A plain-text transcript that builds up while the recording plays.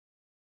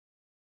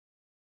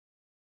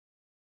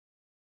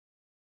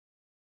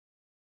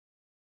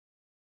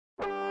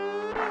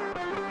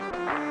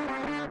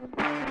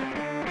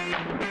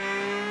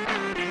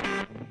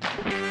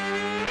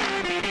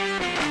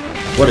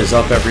What is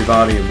up,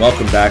 everybody, and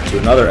welcome back to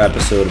another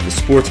episode of the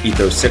Sports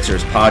Ethos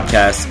Sixers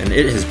podcast. And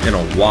it has been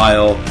a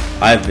while.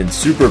 I've been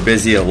super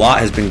busy. A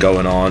lot has been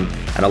going on,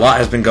 and a lot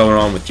has been going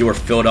on with your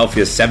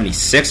Philadelphia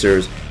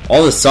 76ers.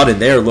 All of a sudden,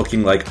 they are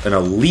looking like an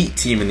elite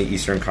team in the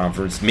Eastern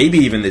Conference, maybe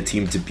even the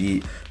team to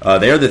beat.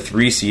 They are the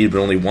 3 seed, but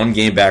only 1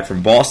 game back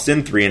from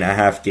Boston,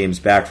 3.5 games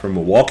back from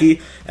Milwaukee,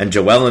 and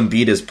Joel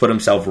Embiid has put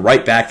himself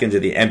right back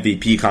into the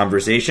MVP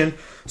conversation.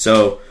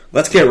 So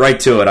let's get right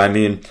to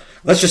it.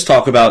 Let's just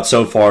talk about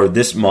so far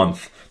this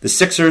month. The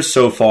Sixers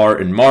so far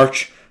in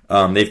March,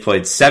 they've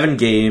played 7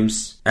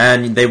 games,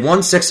 and they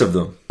won 6 of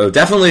them. So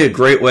definitely a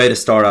great way to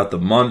start out the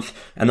month.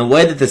 And the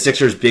way that the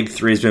Sixers' big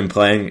three has been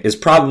playing is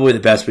probably the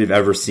best we've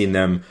ever seen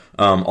them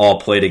all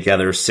play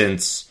together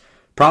since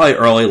probably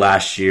early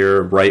last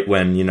year, right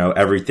when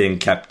everything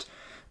kept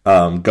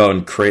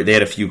going crazy. They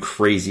had a few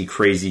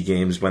crazy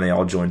games when they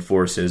all joined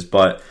forces,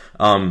 but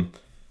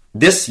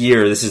this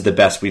year, this is the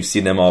best we've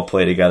seen them all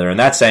play together, and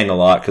that's saying a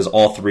lot because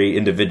all 3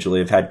 individually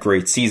have had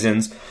great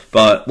seasons.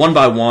 But one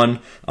by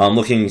one,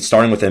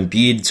 starting with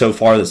Embiid so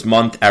far this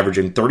month,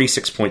 averaging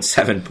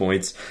 36.7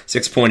 points,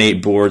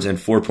 6.8 boards, and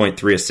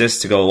 4.3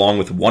 assists to go along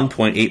with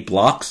 1.8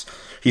 blocks.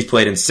 He's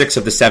played in 6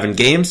 of the 7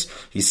 games.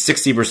 He's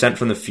 60%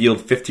 from the field,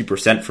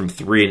 50% from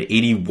 3, and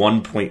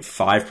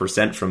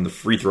 81.5% from the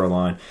free throw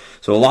line.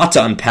 So a lot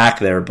to unpack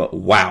there, but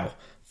wow.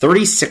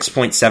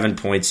 36.7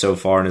 points so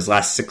far in his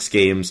last 6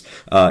 games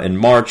in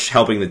March,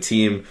 helping the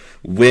team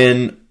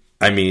win.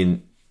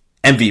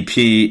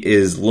 MVP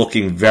is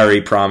looking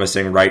very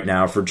promising right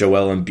now for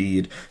Joel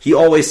Embiid. He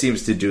always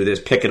seems to do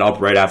this, pick it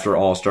up right after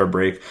All-Star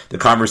break. The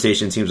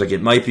conversation seems like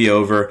it might be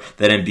over,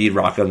 then Embiid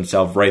rocked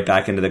himself right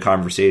back into the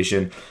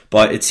conversation.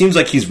 But it seems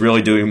like he's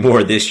really doing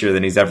more this year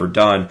than he's ever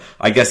done.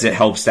 I guess it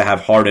helps to have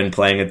Harden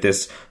playing at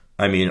this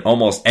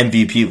almost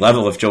MVP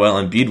level if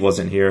Joel Embiid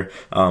wasn't here.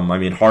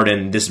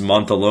 Harden this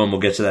month alone, we'll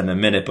get to that in a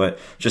minute, but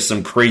just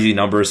some crazy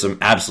numbers, some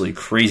absolutely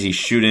crazy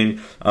shooting,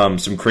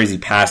 some crazy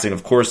passing.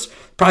 Of course,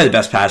 probably the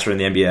best passer in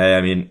the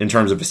NBA. In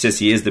terms of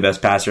assists, he is the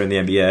best passer in the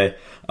NBA.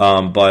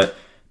 But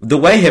the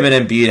way him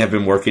and Embiid have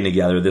been working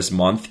together this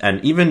month,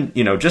 and even,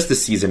 just the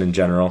season in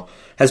general,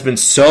 has been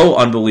so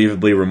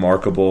unbelievably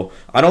remarkable.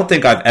 I don't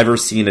think I've ever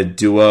seen a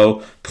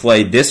duo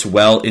play this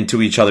well into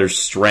each other's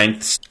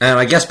strengths. And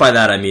I guess by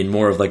that I mean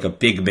more of like a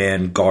big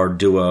man guard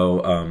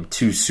duo,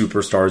 2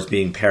 superstars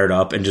being paired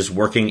up and just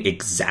working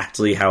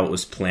exactly how it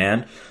was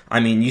planned.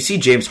 You see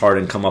James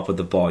Harden come up with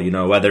the ball,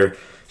 whether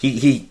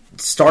he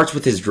starts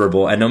with his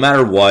dribble, and no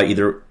matter what,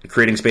 either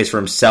creating space for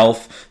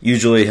himself,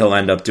 usually he'll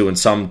end up doing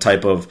some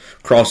type of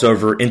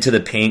crossover into the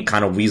paint,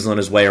 kind of weaseling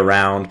his way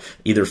around,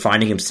 either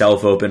finding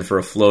himself open for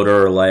a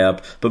floater or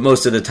layup, but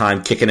most of the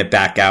time kicking it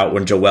back out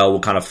when Joel will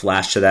kind of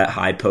flash to that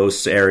high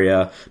post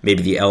area,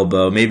 maybe the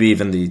elbow, maybe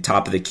even the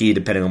top of the key,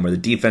 depending on where the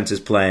defense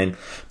is playing.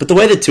 But the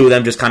way the two of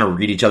them just kind of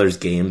read each other's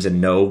games and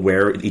know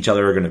where each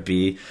other are going to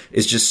be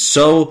is just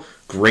so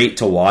great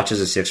to watch as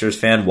a Sixers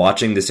fan,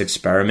 watching this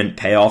experiment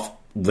pay off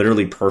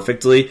literally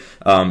perfectly,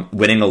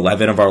 winning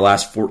 11 of our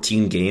last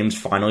 14 games,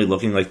 finally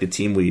looking like the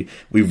team we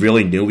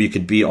really knew we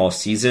could be all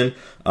season.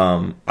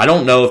 I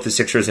don't know if the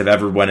Sixers have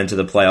ever went into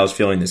the playoffs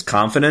feeling this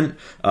confident.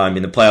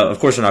 Of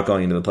course we're not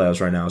going into the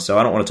playoffs right now, so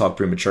I don't want to talk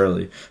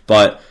prematurely,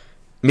 but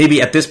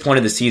maybe at this point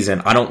of the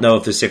season, I don't know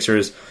if the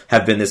Sixers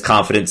have been this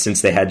confident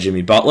since they had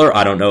Jimmy Butler.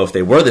 I don't know if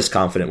they were this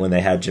confident when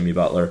they had Jimmy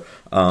Butler.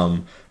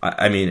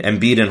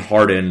 Embiid and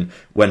Harden,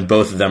 when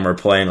both of them are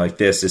playing like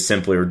this, is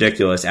simply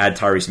ridiculous. Add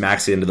Tyrese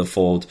Maxey into the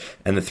fold,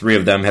 and the 3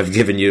 of them have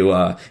given you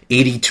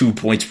 82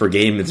 points per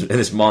game in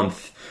this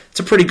month. It's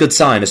a pretty good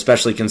sign,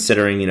 especially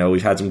considering,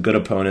 we've had some good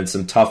opponents,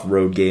 some tough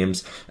road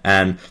games,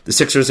 and the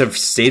Sixers have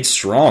stayed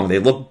strong. They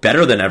look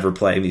better than ever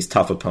playing these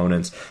tough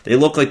opponents. They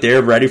look like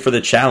they're ready for the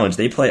challenge.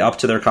 They play up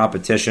to their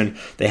competition.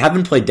 They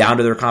haven't played down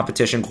to their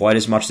competition quite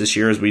as much this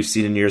year as we've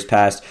seen in years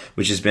past,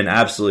 which has been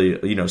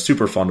absolutely,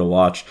 super fun to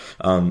watch.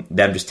 Them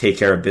just take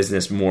care of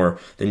business more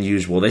than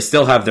usual. They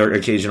still have their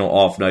occasional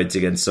off nights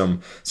against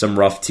some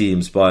rough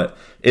teams, but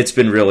it's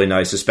been really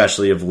nice,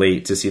 especially of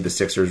late, to see the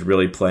Sixers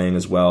really playing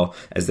as well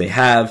as they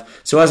have.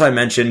 So as I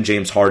mentioned,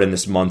 James Harden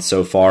this month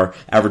so far,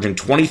 averaging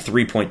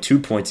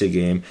 23.2 points a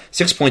game,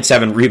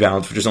 6.7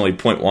 rebounds, which is only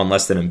 0.1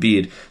 less than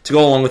Embiid, to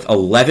go along with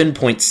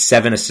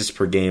 11.7 assists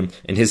per game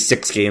in his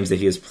 6 games that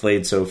he has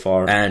played so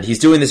far. And he's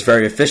doing this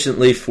very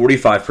efficiently,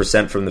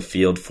 45% from the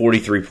field,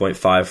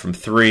 43.5 from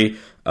 3,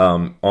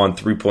 on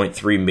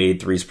 3.3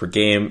 made threes per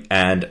game,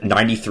 and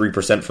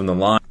 93% from the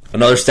line.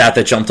 Another stat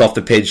that jumped off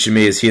the page to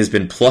me is he has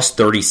been plus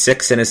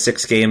 36 in his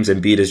 6 games.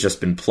 Embiid has just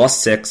been plus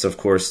 6. Of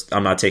course,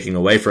 I'm not taking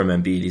away from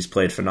Embiid. He's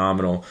played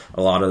phenomenal.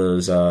 A lot of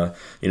those,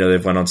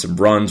 they've went on some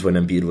runs when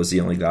Embiid was the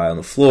only guy on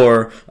the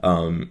floor.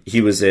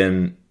 He was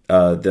in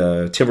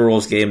the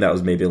Timberwolves game that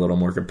was maybe a little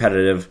more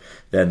competitive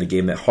than the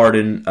game that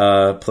Harden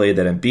played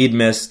that Embiid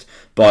missed.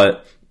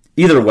 But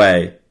either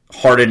way,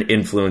 Harden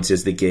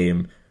influences the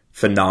game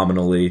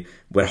phenomenally.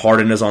 When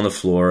Harden is on the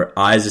floor,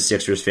 I as a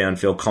Sixers fan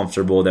feel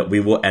comfortable that we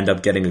will end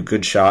up getting a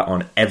good shot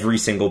on every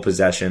single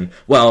possession.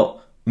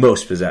 Well,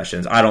 most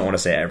possessions. I don't want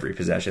to say every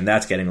possession.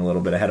 That's getting a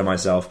little bit ahead of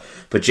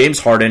myself. But James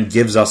Harden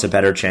gives us a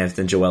better chance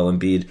than Joel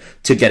Embiid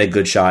to get a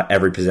good shot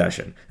every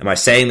possession. Am I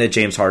saying that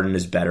James Harden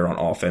is better on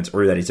offense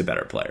or that he's a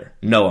better player?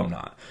 No, I'm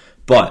not.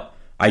 But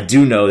I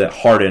do know that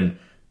Harden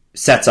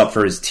sets up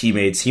for his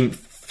teammates. He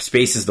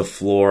spaces the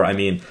floor. I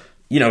mean,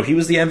 he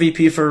was the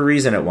MVP for a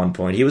reason at one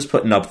point. He was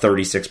putting up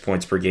 36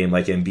 points per game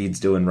like Embiid's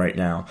doing right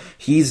now.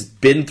 He's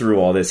been through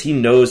all this. He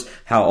knows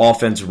how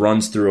offense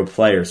runs through a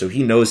player, so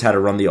he knows how to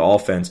run the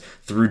offense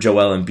through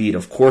Joel Embiid.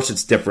 Of course,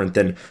 it's different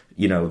than,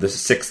 the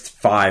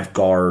 6'5"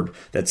 guard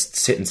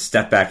that's hitting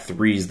step-back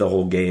threes the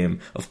whole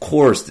game. Of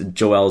course,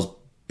 Joel's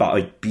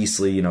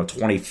beastly,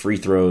 20 free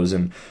throws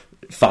and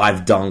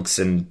 5 dunks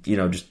and,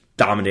 just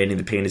dominating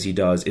the paint as he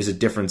does is a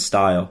different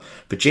style.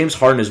 But James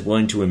Harden is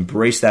willing to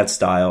embrace that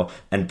style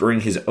and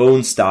bring his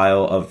own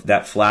style of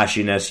that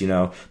flashiness,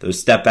 those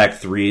step back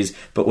threes.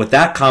 But with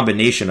that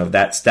combination of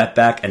that step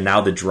back and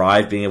now the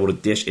drive, being able to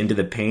dish into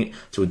the paint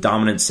to a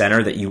dominant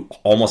center that you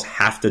almost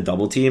have to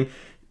double team,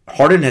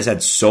 Harden has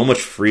had so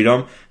much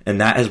freedom, and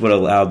that is what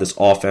allowed this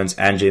offense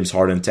and James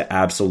Harden to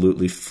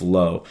absolutely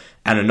flow.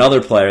 And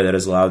another player that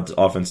has allowed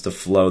the offense to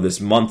flow this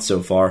month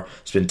so far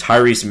has been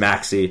Tyrese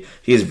Maxey.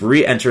 He has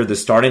re-entered the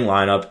starting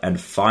lineup,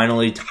 and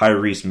finally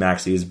Tyrese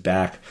Maxey is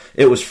back.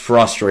 It was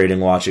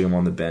frustrating watching him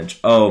on the bench.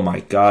 Oh my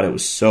God, it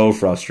was so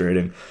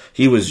frustrating.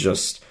 He was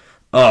just...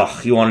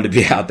 he wanted to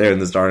be out there in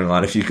the starting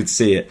lineup. You could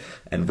see it.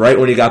 And right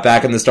when he got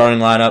back in the starting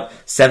lineup,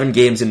 7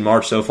 games in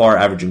March so far,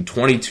 averaging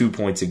 22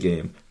 points a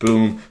game.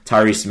 Boom,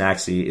 Tyrese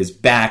Maxey is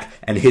back,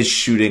 and his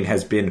shooting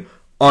has been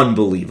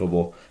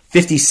unbelievable.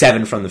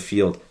 57 from the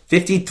field,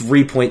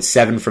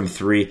 53.7 from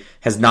 3,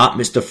 has not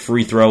missed a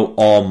free throw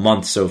all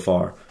month so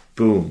far.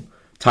 Boom.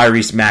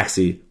 Tyrese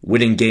Maxey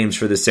winning games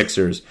for the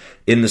Sixers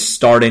in the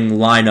starting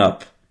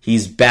lineup.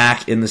 He's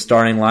back in the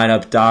starting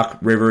lineup. Doc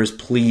Rivers,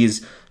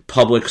 please,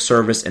 public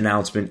service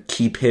announcement,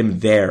 keep him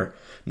there.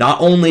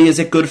 Not only is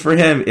it good for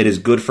him, it is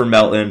good for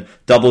Melton.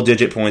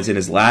 Double-digit points in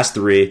his last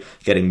 3,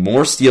 getting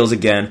more steals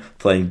again,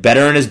 playing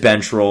better in his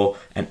bench role,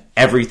 and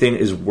everything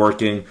is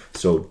working.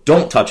 So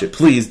don't touch it.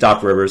 Please,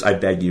 Doc Rivers, I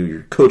beg you.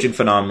 You're coaching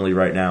phenomenally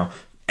right now.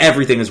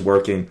 Everything is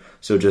working,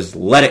 so just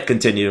let it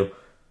continue.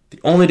 The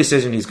only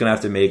decision he's going to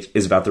have to make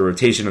is about the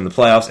rotation in the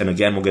playoffs, and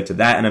again, we'll get to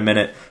that in a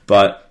minute.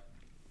 But,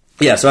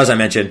 yeah, so as I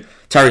mentioned,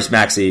 Tyrese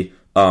Maxey,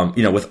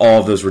 with all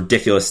of those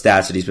ridiculous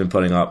stats that he's been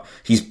putting up,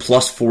 he's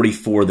plus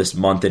 44 this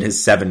month in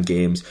his 7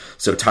 games.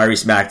 So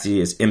Tyrese Maxey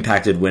has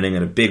impacted winning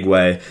in a big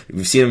way.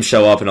 We've seen him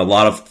show up in a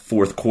lot of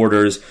fourth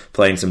quarters,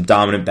 playing some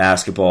dominant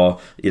basketball.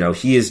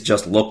 He has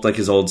just looked like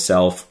his old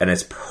self, and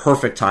it's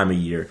perfect time of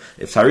year.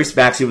 If Tyrese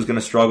Maxey was going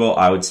to struggle,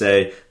 I would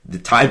say the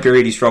time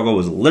period he struggled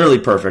was literally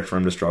perfect for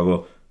him to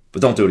struggle,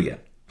 but don't do it again.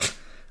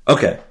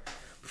 Okay,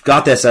 we've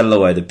got this out of the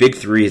way. The big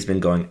 3 has been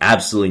going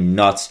absolutely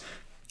nuts.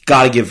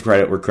 Got to give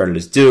credit where credit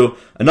is due.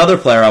 Another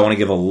player I want to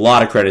give a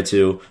lot of credit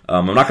to,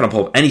 I'm not going to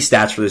pull up any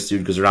stats for this dude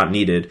because they're not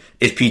needed,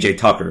 is PJ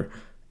Tucker.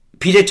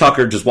 PJ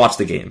Tucker, just watch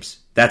the games.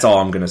 That's all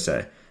I'm going to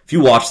say. If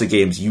you watch the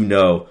games, you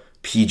know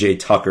PJ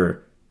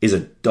Tucker is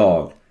a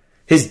dog.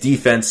 His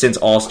defense since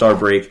All-Star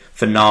break,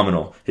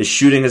 phenomenal. His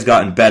shooting has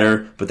gotten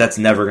better, but that's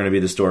never going to be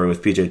the story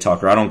with PJ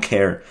Tucker. I don't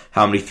care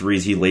how many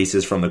threes he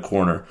laces from the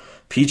corner.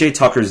 PJ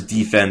Tucker's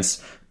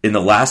defense in the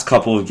last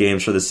couple of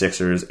games for the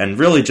Sixers, and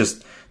really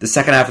just the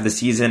second half of the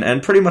season,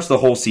 and pretty much the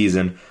whole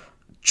season,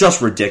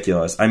 just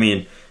ridiculous. I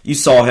mean, you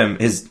saw him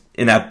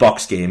in that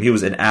Bucks game. He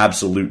was an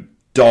absolute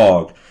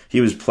dog. He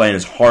was playing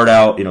his heart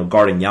out,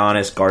 guarding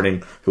Giannis,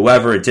 guarding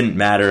whoever. It didn't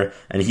matter,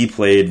 and he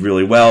played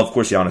really well. Of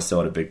course, Giannis still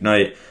had a big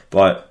night,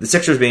 but the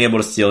Sixers being able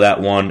to steal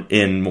that one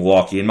in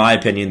Milwaukee, in my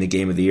opinion, the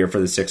game of the year for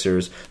the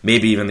Sixers,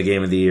 maybe even the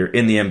game of the year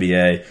in the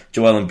NBA.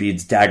 Joel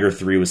Embiid's dagger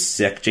 3 was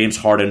sick. James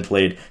Harden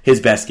played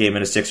his best game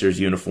in a Sixers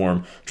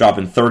uniform,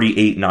 dropping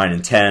 38, 9,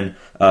 and 10.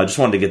 Just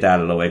wanted to get that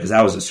out of the way because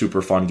that was a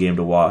super fun game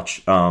to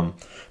watch.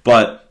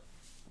 But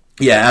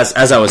yeah,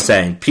 as I was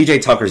saying,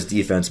 PJ Tucker's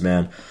defense,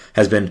 man,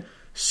 has been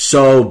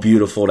so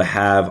beautiful to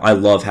have. I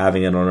love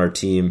having it on our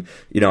team.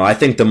 I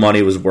think the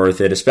money was worth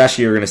it,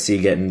 especially you're going to see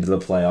getting into the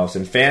playoffs.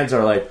 And fans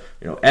are like,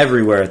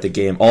 everywhere at the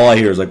game. All I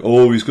hear is like,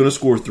 oh, he's going to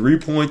score 3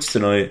 points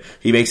tonight.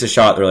 He makes a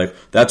shot. They're like,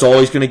 that's all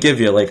he's going to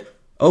give you. Like,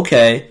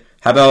 okay,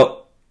 how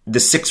about the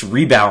 6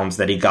 rebounds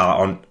that he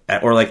got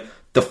or like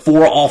the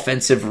 4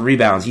 offensive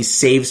rebounds? He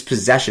saves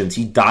possessions.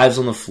 He dives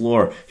on the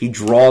floor. He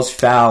draws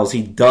fouls.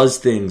 He does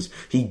things.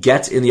 He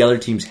gets in the other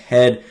team's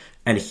head,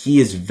 and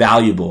he is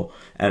valuable.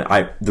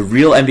 And the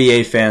real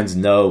NBA fans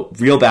know,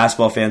 real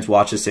basketball fans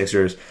watch the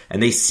Sixers,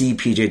 and they see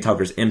PJ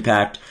Tucker's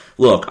impact.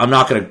 Look, I'm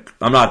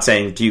not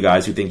saying to you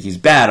guys who think he's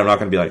bad, I'm not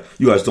going to be like,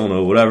 you guys don't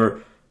know,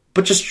 whatever.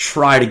 But just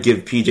try to give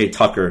PJ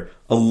Tucker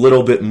a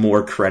little bit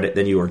more credit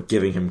than you are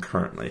giving him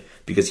currently,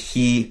 because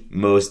he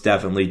most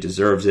definitely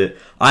deserves it.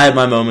 I had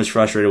my moments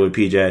frustrated with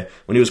PJ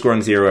when he was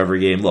scoring 0 every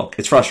game. Look,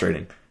 it's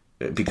frustrating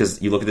because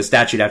you look at the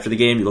stat sheet after the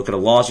game, you look at a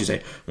loss, you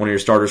say, one of your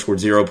starters scored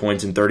 0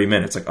 points in 30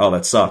 minutes. Like, oh,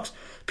 that sucks.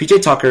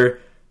 PJ Tucker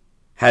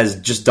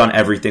has just done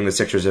everything the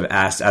Sixers have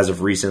asked as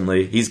of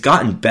recently. He's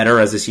gotten better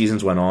as the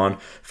seasons went on,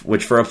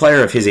 which for a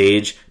player of his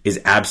age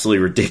is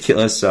absolutely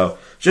ridiculous. So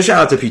just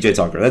shout out to PJ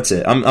Tucker. That's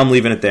it. I'm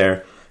leaving it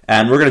there.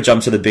 And we're going to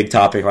jump to the big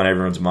topic on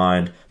everyone's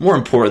mind, more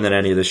important than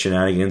any of the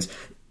shenanigans,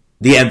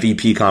 the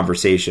MVP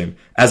conversation.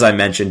 As I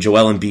mentioned,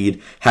 Joel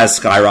Embiid has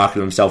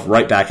skyrocketed himself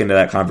right back into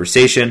that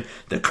conversation.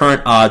 The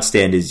current odds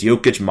stand is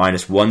Jokic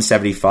minus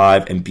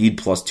 175, Embiid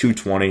plus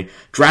 220.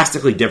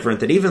 Drastically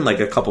different than even like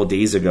a couple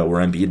days ago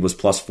where Embiid was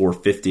plus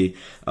 450.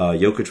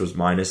 Jokic was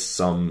minus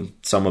some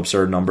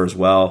absurd number as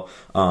well.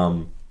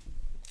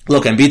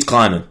 Look, Embiid's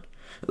climbing.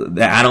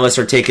 The analysts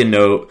are taking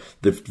note.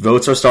 The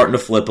votes are starting to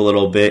flip a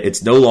little bit.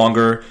 It's no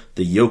longer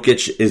the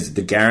Jokic is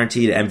the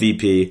guaranteed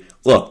MVP.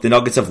 Look, the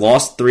Nuggets have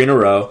lost 3 in a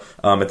row.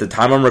 At the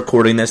time I'm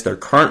recording this, they're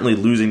currently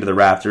losing to the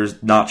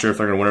Raptors. Not sure if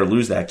they're going to win or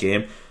lose that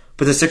game.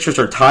 But the Sixers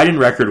are tied in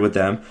record with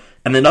them.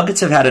 And the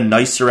Nuggets have had a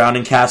nice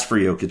surrounding cast for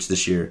Jokic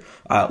this year.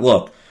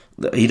 Look,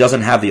 he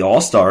doesn't have the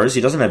All-Stars.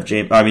 He doesn't have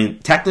James. I mean,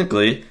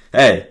 technically,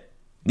 hey,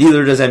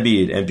 neither does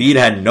Embiid. Embiid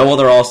had no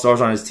other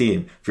All-Stars on his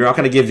team. If you're not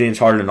going to give James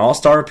Harden an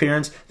All-Star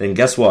appearance, then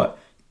guess what?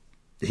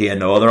 He had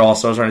no other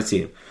All-Stars on his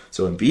team.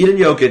 So Embiid and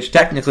Jokic,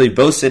 technically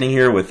both sitting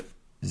here with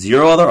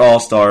 0 other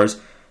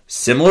All-Stars,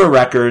 similar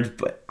record,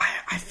 but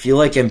I feel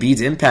like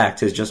Embiid's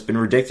impact has just been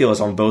ridiculous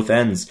on both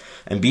ends.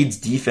 Embiid's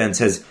defense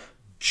has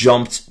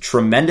jumped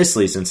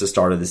tremendously since the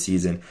start of the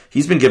season.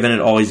 He's been given it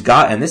all he's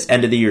got, and this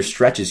end-of-the-year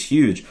stretch is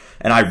huge.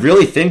 And I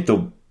really think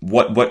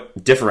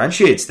what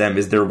differentiates them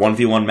is their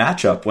 1v1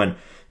 matchup when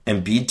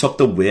Embiid took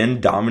the win,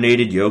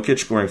 dominated Jokic,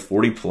 scoring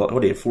 40 plus,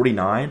 what, he had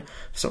 49?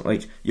 So,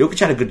 like, Jokic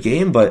had a good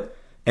game, but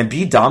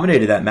Embiid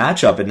dominated that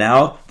matchup, and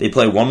now they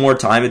play one more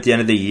time at the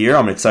end of the year.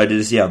 I'm excited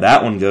to see how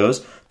that one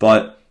goes,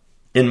 but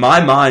in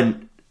my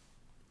mind,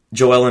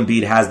 Joel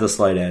Embiid has the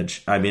slight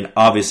edge. I mean,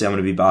 obviously I'm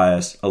going to be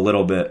biased a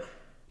little bit,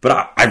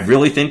 but I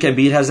really think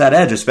Embiid has that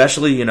edge,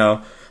 especially,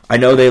 I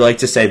know they like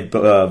to say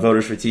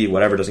voters fatigue,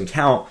 whatever, doesn't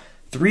count.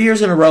 3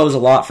 years in a row is a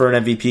lot for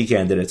an MVP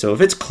candidate. So if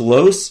it's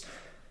close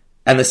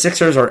and the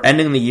Sixers are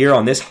ending the year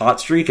on this hot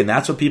streak and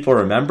that's what people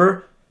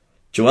remember,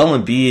 Joel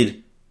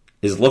Embiid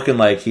is looking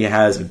like he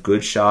has a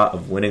good shot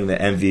of winning the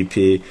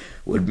MVP.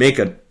 Would make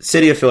a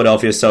city of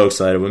Philadelphia so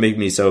excited. Would make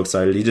me so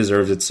excited. He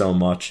deserves it so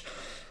much.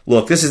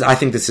 Look, I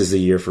think this is the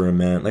year for him,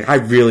 man. Like, I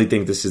really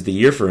think this is the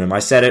year for him. I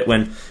said it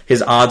when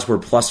his odds were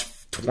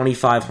plus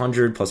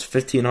 2,500, plus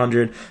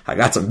 1,500. I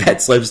got some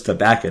bet slips to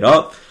back it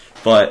up.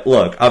 But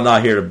look, I'm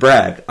not here to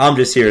brag. I'm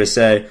just here to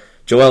say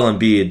Joel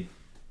Embiid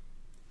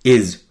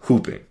is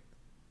hooping.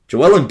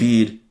 Joel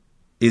Embiid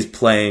is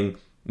playing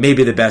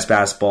maybe the best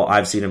basketball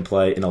I've seen him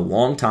play in a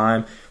long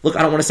time. Look,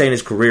 I don't want to say in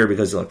his career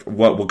because like,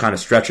 what kind of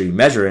stretch are you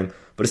measuring?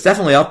 But it's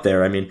definitely up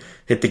there. I mean,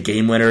 hit the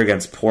game winner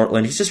against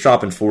Portland. He's just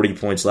dropping 40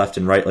 points left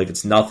and right like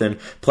it's nothing.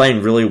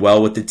 Playing really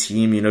well with the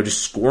team,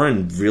 just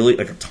scoring really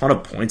like a ton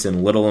of points in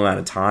a little amount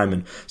of time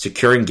and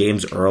securing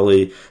games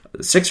early.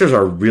 The Sixers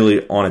are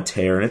really on a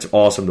tear, and it's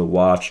awesome to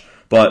watch.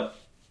 But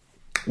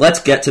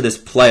let's get to this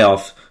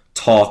playoff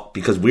talk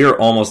because we are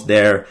almost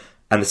there.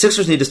 And the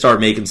Sixers need to start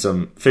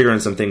figuring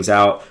some things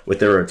out with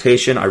their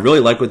rotation. I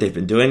really like what they've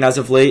been doing as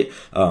of late.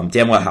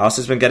 Danuel House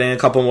has been getting a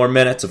couple more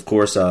minutes. Of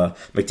course,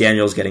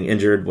 McDaniels getting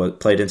injured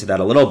played into that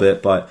a little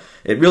bit, but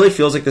it really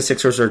feels like the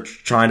Sixers are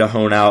trying to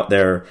hone out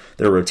their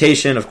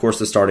rotation. Of course,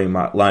 the starting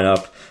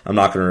lineup, I'm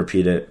not going to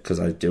repeat it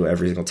because I do it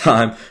every single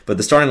time, but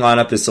the starting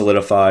lineup is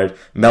solidified.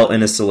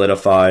 Melton is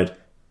solidified.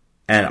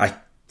 And I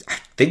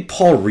think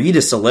Paul Reed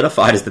is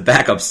solidified as the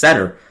backup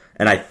center.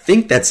 And I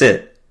think that's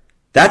it.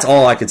 That's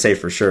all I could say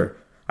for sure.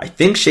 I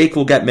think Shake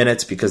will get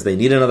minutes because they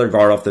need another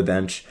guard off the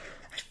bench.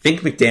 I think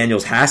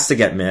McDaniels has to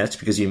get minutes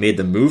because you made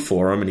the move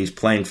for him and he's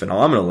playing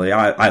phenomenally.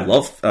 I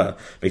love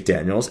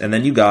McDaniels. And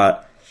then you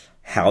got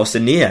House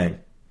and Niang.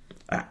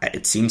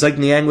 It seems like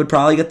Niang would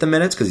probably get the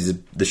minutes because he's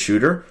the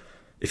shooter.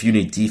 If you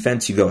need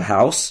defense, you go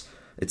House.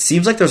 It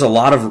seems like there's a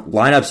lot of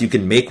lineups you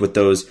can make with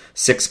those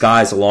 6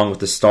 guys along with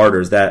the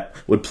starters that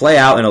would play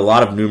out in a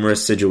lot of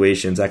numerous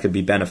situations that could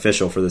be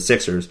beneficial for the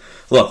Sixers.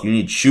 Look, you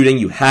need shooting.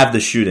 You have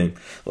the shooting.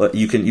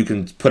 You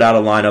can put out a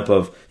lineup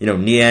of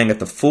Niang at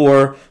the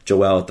 4,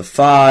 Joel at the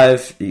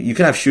 5. You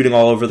can have shooting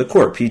all over the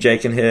court.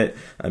 PJ can hit.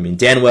 I mean,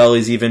 Danuel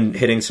is even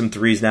hitting some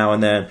threes now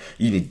and then.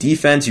 You need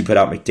defense. You put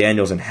out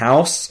McDaniels and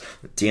House,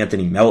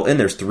 D'Anthony Melton.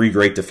 There's 3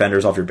 great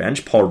defenders off your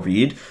bench. Paul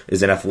Reed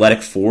is an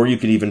athletic 4. You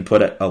could even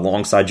put it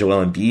alongside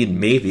Joel Embiid.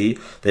 Maybe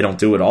they don't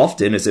do it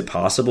often. Is it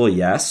possible?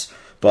 Yes.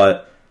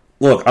 But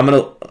look,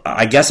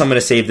 I guess I'm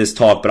gonna save this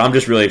talk, but I'm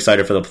just really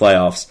excited for the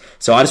playoffs.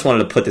 So I just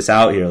wanted to put this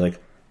out here.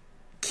 Like,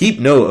 keep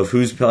note of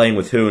who's playing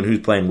with who and who's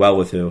playing well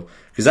with who,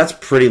 because that's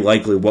pretty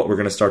likely what we're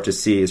gonna start to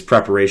see is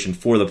preparation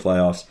for the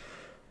playoffs.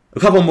 A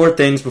couple more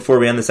things before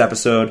we end this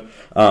episode.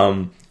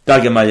 Gotta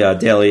give my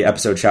daily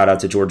episode shout out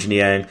to George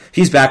Niang.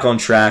 He's back on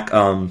track.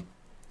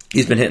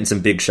 He's been hitting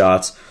some big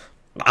shots.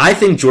 I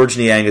think George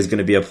Niang is going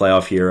to be a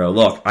playoff hero.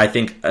 Look, I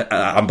think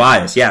I'm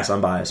biased. Yes,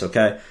 I'm biased,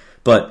 okay?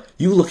 But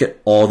you look at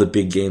all the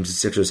big games the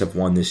Sixers have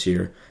won this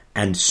year,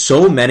 and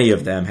so many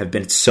of them have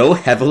been so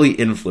heavily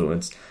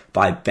influenced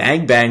by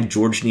Bang Bang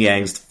Georges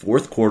Niang's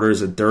fourth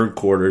quarters and third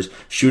quarters,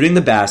 shooting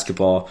the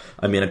basketball.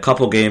 I mean, a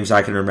couple games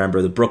I can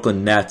remember, the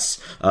Brooklyn Nets,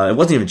 it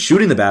wasn't even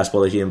shooting the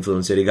basketball that he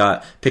influenced it. He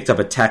got picked up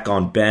a tech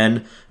on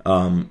Ben.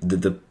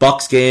 The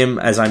Bucks game,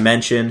 as I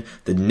mentioned,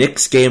 the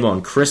Knicks game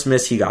on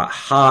Christmas, he got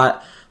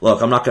hot. Look,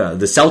 the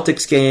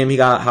Celtics game, he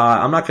got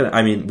hot.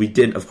 We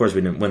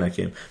didn't win that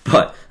game,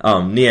 but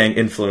Niang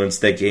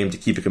influenced that game to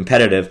keep it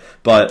competitive.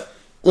 But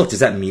look,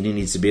 does that mean he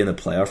needs to be in the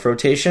playoff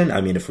rotation?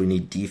 I mean, if we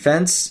need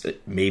defense,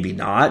 maybe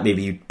not.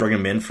 Maybe you bring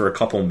him in for a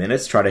couple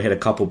minutes, try to hit a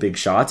couple big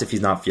shots. If he's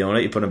not feeling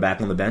it, you put him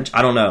back on the bench.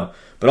 I don't know.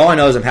 But all I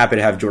know is I'm happy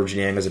to have Georges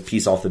Niang as a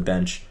piece off the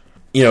bench.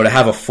 You know, to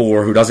have a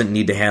 4 who doesn't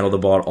need to handle the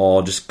ball at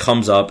all, just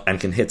comes up and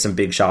can hit some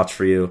big shots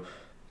for you.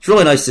 It's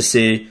really nice to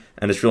see,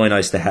 and it's really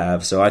nice to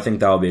have. So I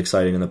think that will be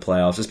exciting in the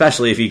playoffs,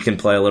 especially if he can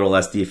play a little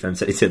less defense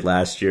than he did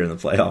last year in the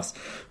playoffs.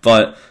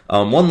 But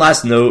one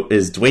last note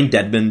is Dwayne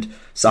Dedmon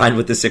signed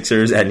with the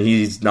Sixers, and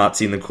he's not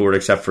seen the court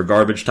except for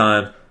garbage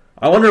time.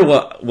 I wonder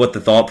what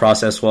the thought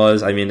process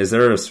was. I mean, is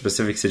there a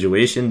specific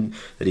situation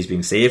that he's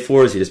being saved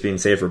for? Is he just being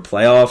saved for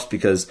playoffs?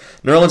 Because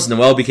Nerlens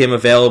Noel became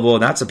available,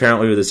 and that's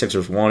apparently who the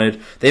Sixers wanted.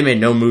 They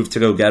made no move to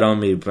go get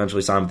him. He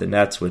eventually signed with the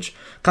Nets, which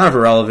kind of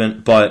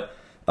irrelevant, but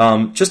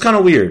just kind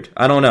of weird.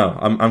 I don't know.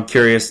 I'm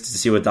curious to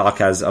see what Doc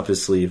has up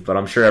his sleeve, but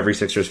I'm sure every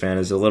Sixers fan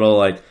is a little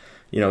like,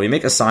 you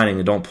make a signing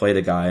and don't play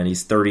the guy, and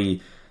he's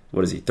 35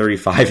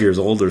 years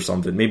old or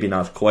something. Maybe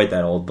not quite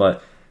that old,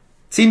 but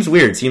seems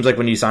weird. Seems like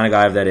when you sign a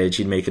guy of that age,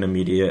 he'd make an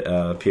immediate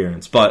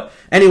appearance. But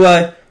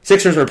anyway,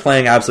 Sixers are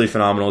playing absolutely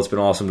phenomenal. It's been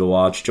awesome to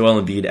watch. Joel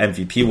Embiid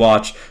MVP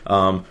watch.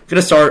 Going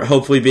to start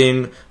hopefully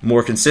being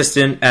more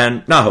consistent,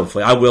 and not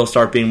hopefully, I will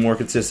start being more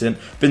consistent.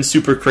 Been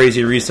super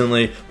crazy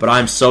recently, but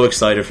I'm so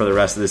excited for the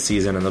rest of the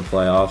season and the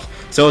playoffs.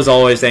 So as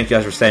always, thank you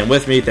guys for staying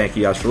with me. Thank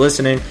you guys for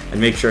listening, and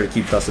make sure to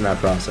keep trusting that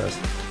process.